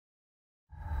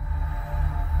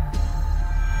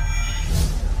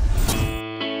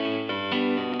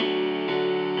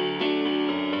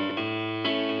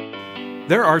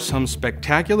There are some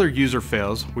spectacular user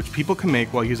fails which people can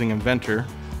make while using Inventor,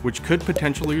 which could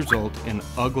potentially result in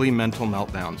ugly mental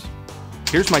meltdowns.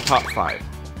 Here's my top 5.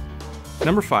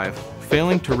 Number 5,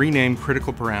 failing to rename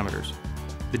critical parameters.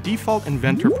 The default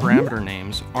Inventor parameter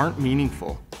names aren't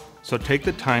meaningful, so take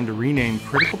the time to rename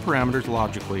critical parameters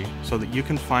logically so that you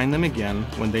can find them again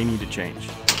when they need to change.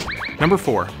 Number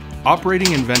 4,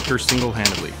 operating Inventor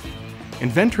single-handedly.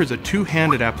 Inventor is a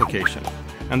two-handed application,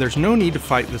 and there's no need to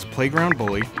fight this playground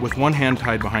bully with one hand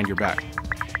tied behind your back.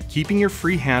 Keeping your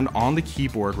free hand on the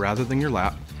keyboard rather than your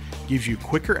lap gives you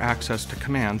quicker access to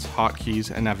commands, hotkeys,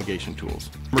 and navigation tools.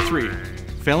 Number 3,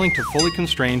 failing to fully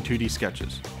constrain 2D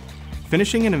sketches.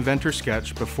 Finishing an Inventor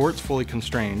sketch before it's fully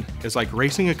constrained is like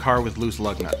racing a car with loose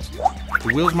lug nuts.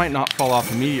 The wheels might not fall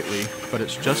off immediately, but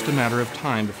it's just a matter of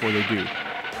time before they do.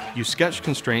 Use sketch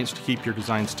constraints to keep your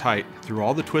designs tight through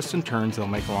all the twists and turns they'll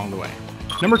make along the way.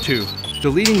 Number 2,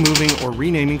 deleting, moving, or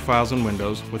renaming files in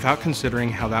Windows without considering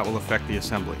how that will affect the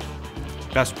assembly.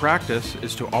 Best practice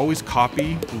is to always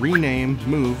copy, rename,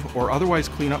 move, or otherwise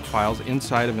clean up files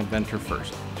inside of Inventor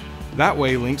first. That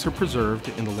way, links are preserved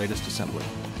in the latest assembly.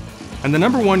 And the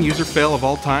number 1 user fail of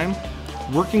all time?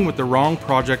 Working with the wrong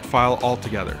project file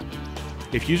altogether.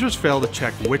 If users fail to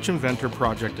check which Inventor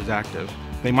project is active,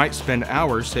 they might spend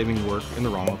hours saving work in the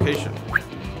wrong location.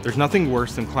 There's nothing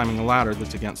worse than climbing a ladder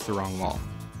that's against the wrong wall.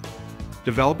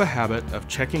 Develop a habit of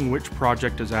checking which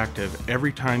project is active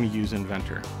every time you use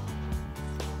Inventor.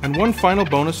 And one final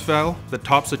bonus fail that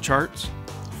tops the charts,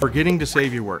 forgetting to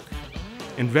save your work.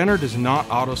 Inventor does not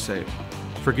autosave.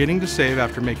 Forgetting to save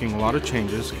after making a lot of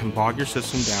changes can bog your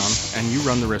system down and you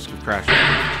run the risk of crashing.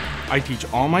 I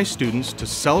teach all my students to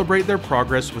celebrate their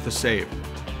progress with a save.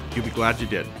 You'll be glad you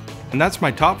did. And that's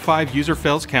my top 5 user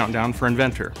fails countdown for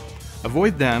Inventor.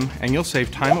 Avoid them and you'll save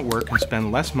time at work and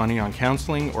spend less money on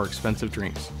counseling or expensive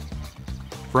drinks.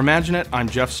 For IMAGINiT, I'm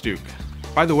Jeff Stuke.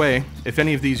 By the way, if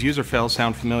any of these user fails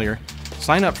sound familiar,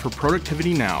 sign up for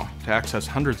Productivity Now to access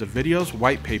hundreds of videos,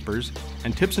 white papers,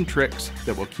 and tips and tricks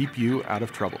that will keep you out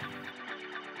of trouble.